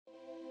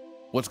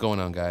What's going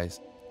on, guys?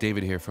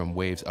 David here from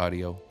Waves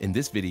Audio. In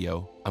this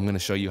video, I'm going to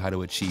show you how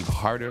to achieve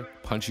harder,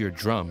 punchier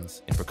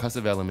drums and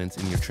percussive elements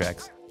in your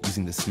tracks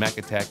using the Smack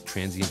Attack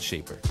Transient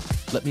Shaper.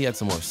 Let me add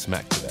some more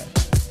smack to that.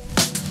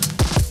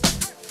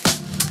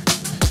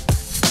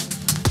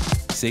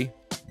 See?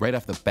 Right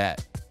off the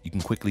bat, you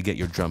can quickly get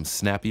your drums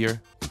snappier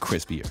and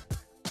crispier.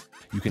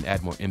 You can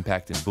add more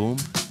impact and boom,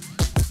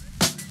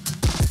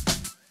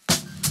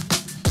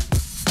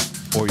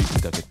 or you can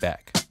duck it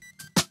back.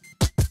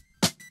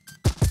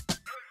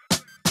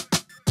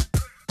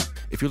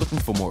 If you're looking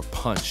for more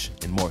punch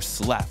and more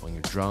slap on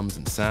your drums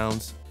and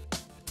sounds,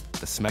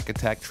 the Smack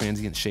Attack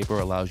Transient Shaper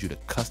allows you to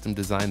custom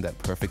design that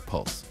perfect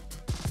pulse.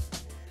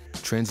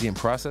 Transient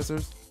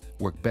processors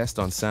work best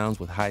on sounds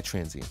with high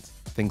transients,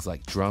 things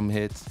like drum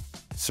hits,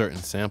 certain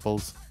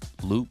samples,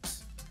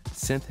 loops,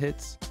 synth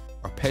hits,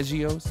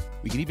 arpeggios.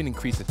 We can even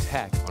increase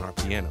attack on our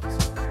pianos.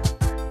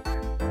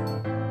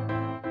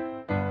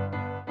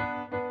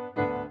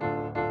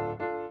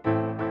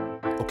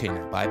 Okay,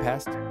 now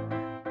bypassed.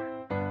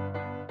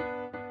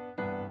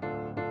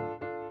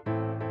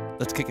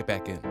 Let's kick it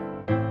back in.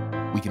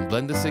 We can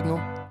blend the signal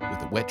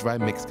with a wet-dry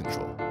mix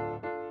control.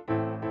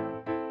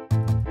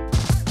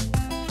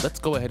 Let's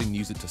go ahead and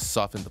use it to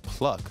soften the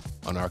pluck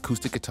on our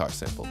acoustic guitar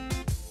sample.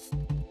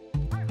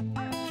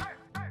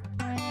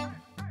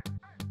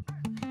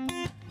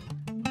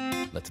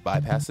 Let's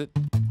bypass it.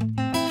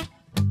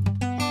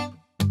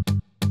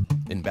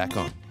 And back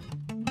on.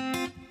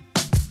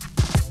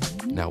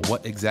 Now,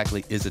 what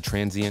exactly is a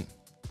transient?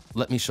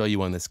 Let me show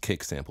you on this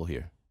kick sample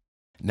here.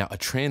 Now, a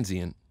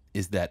transient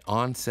is that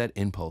onset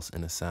impulse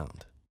in a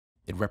sound.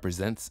 It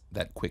represents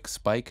that quick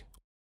spike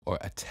or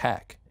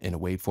attack in a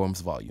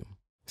waveform's volume.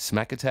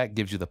 Smack Attack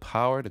gives you the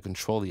power to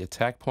control the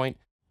attack point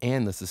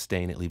and the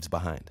sustain it leaves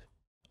behind,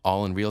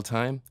 all in real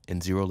time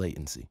and zero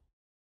latency.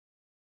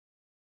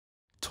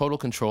 Total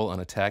control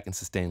on attack and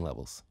sustain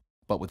levels.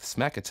 But with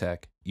Smack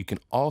Attack, you can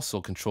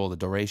also control the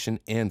duration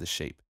and the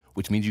shape,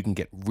 which means you can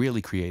get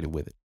really creative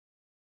with it.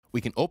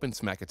 We can open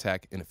Smack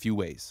Attack in a few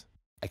ways.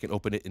 I can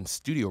open it in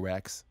Studio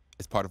Racks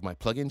as part of my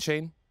plugin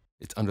chain.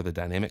 It's under the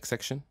dynamic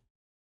section.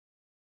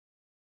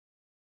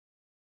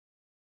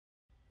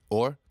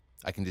 Or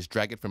I can just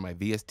drag it from my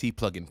VST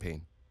plugin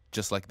pane,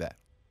 just like that.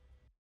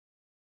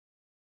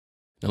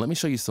 Now let me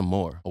show you some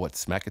more of what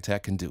Smack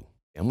Attack can do.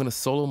 I'm going to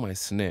solo my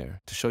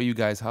snare to show you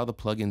guys how the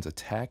plugin's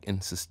attack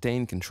and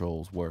sustain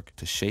controls work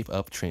to shape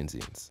up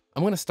transients.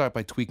 I'm going to start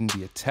by tweaking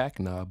the attack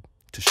knob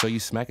to show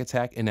you Smack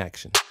Attack in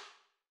action.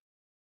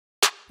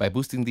 By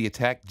boosting the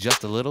attack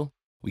just a little,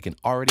 we can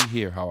already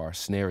hear how our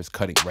snare is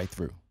cutting right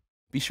through.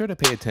 Be sure to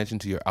pay attention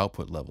to your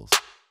output levels.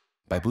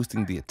 By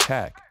boosting the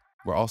attack,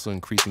 we're also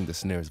increasing the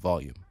snare's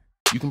volume.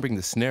 You can bring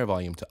the snare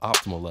volume to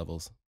optimal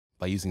levels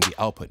by using the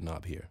output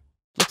knob here.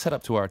 Let's head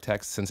up to our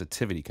attack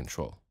sensitivity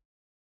control.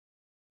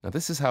 Now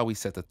this is how we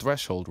set the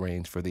threshold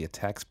range for the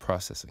attack's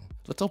processing.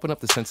 Let's open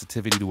up the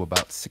sensitivity to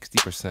about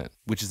 60%,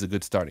 which is a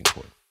good starting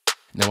point.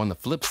 Now on the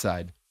flip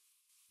side,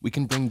 we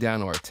can bring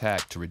down our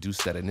attack to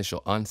reduce that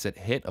initial onset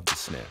hit of the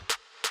snare.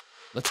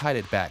 Let's hide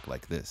it back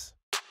like this.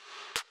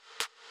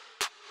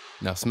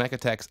 Now Smack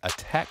Attack's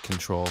attack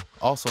control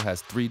also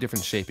has 3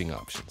 different shaping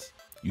options.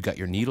 You got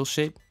your needle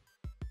shape,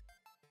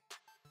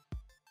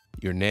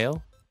 your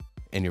nail,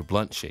 and your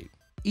blunt shape.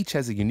 Each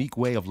has a unique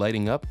way of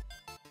lighting up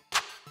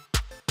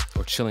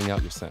or chilling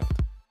out your sound.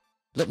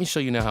 Let me show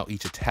you now how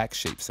each attack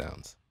shape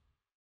sounds.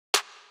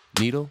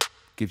 Needle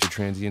gives your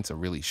transients a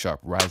really sharp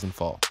rise and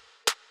fall.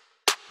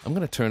 I'm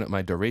going to turn up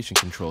my duration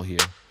control here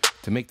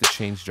to make the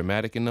change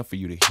dramatic enough for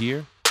you to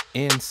hear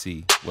and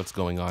see what's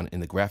going on in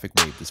the graphic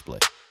wave display.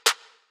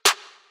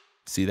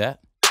 See that?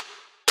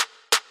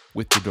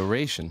 With the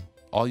duration,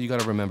 all you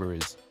gotta remember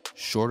is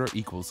shorter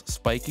equals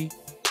spiky,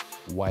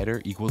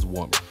 wider equals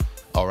warmer.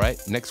 All right,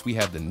 next we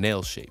have the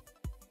nail shape.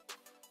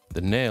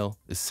 The nail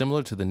is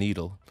similar to the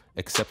needle,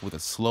 except with a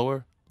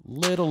slower,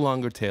 little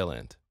longer tail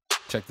end.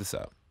 Check this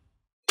out.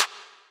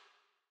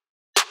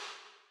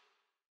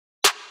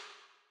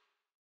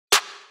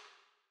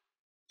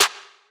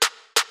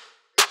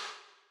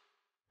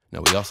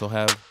 Now we also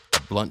have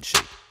a blunt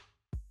shape.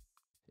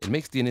 It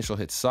makes the initial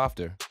hit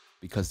softer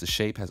because the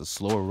shape has a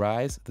slower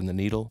rise than the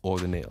needle or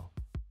the nail.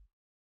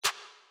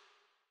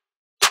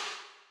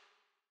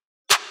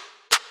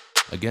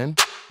 Again,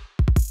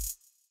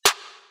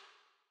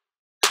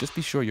 just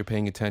be sure you're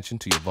paying attention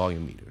to your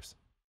volume meters.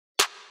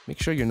 Make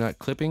sure you're not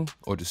clipping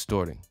or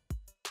distorting,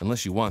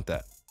 unless you want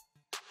that.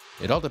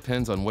 It all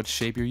depends on what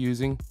shape you're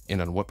using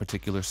and on what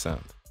particular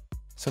sound.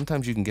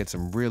 Sometimes you can get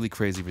some really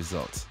crazy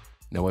results.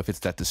 Now, if it's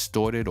that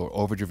distorted or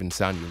overdriven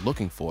sound you're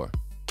looking for,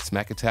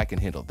 Smack Attack can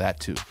handle that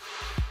too.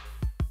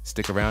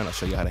 Stick around, I'll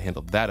show you how to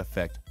handle that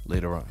effect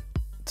later on.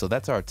 So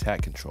that's our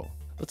attack control.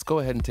 Let's go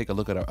ahead and take a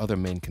look at our other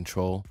main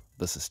control,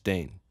 the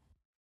sustain.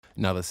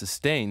 Now the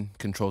sustain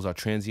controls our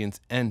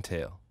transients and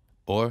tail,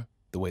 or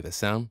the way the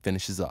sound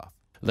finishes off.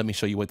 Let me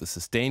show you what the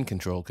sustain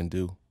control can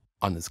do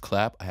on this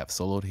clap I have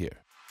soloed here.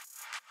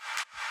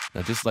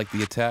 Now just like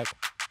the attack,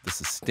 the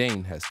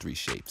sustain has 3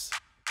 shapes: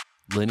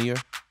 linear,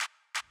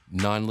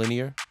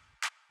 non-linear,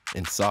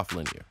 and soft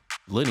linear.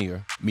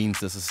 Linear means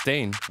the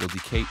sustain will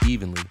decay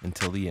evenly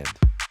until the end.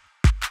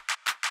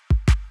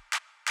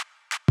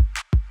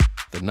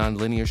 The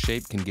nonlinear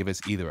shape can give us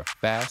either a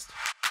fast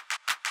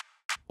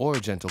or a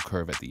gentle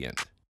curve at the end.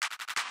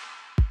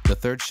 The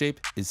third shape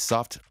is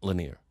soft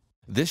linear.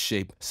 This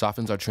shape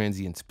softens our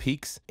transient's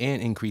peaks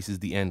and increases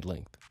the end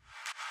length.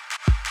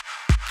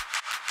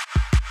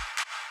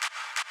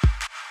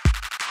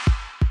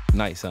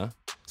 Nice, huh?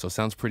 So it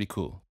sounds pretty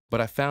cool. But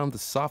I found the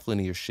soft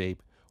linear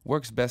shape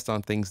works best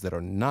on things that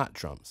are not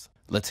drums.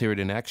 Let's hear it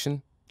in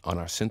action on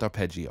our synth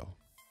arpeggio.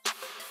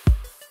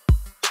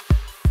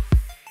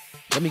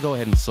 Let me go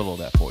ahead and solo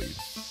that for you.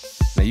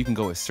 Now you can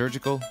go as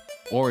surgical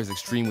or as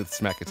extreme with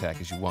smack attack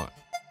as you want.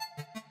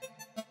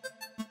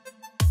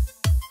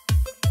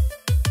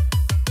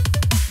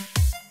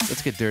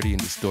 Let's get dirty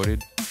and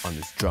distorted on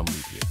this drum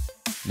loop here.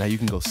 Now you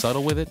can go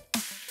subtle with it,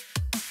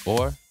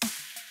 or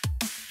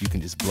you can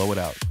just blow it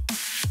out.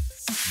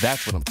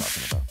 That's what I'm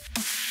talking about.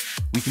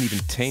 We can even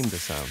tame the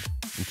sound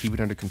and keep it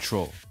under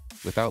control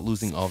without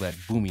losing all that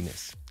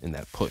boominess and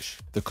that push.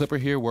 The clipper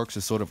here works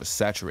as sort of a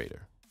saturator.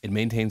 It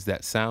maintains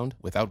that sound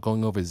without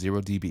going over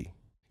 0 dB.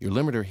 Your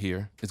limiter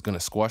here is going to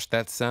squash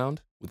that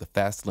sound with a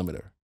fast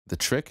limiter. The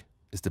trick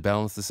is to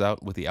balance this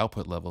out with the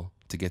output level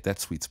to get that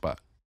sweet spot.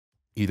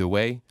 Either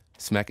way,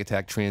 Smack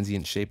Attack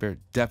Transient Shaper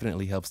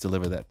definitely helps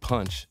deliver that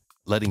punch,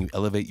 letting you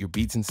elevate your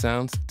beats and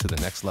sounds to the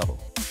next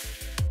level.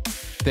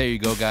 There you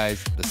go,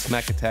 guys, the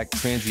Smack Attack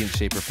Transient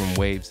Shaper from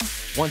Waves.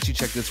 Once you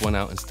check this one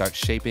out and start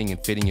shaping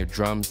and fitting your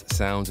drums,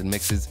 sounds, and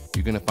mixes,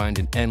 you're gonna find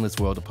an endless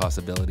world of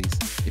possibilities.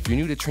 If you're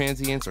new to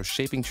transients or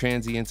shaping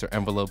transients or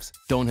envelopes,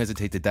 don't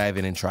hesitate to dive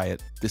in and try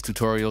it. This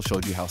tutorial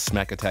showed you how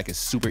Smack Attack is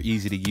super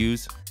easy to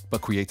use, but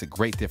creates a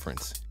great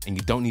difference, and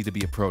you don't need to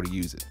be a pro to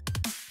use it.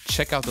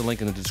 Check out the link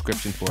in the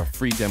description for a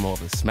free demo of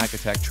the Smack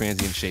Attack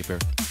Transient Shaper.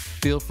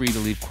 Feel free to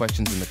leave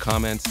questions in the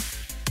comments,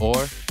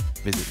 or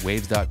visit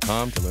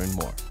waves.com to learn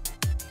more.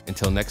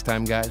 Until next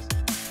time, guys,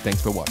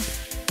 thanks for watching.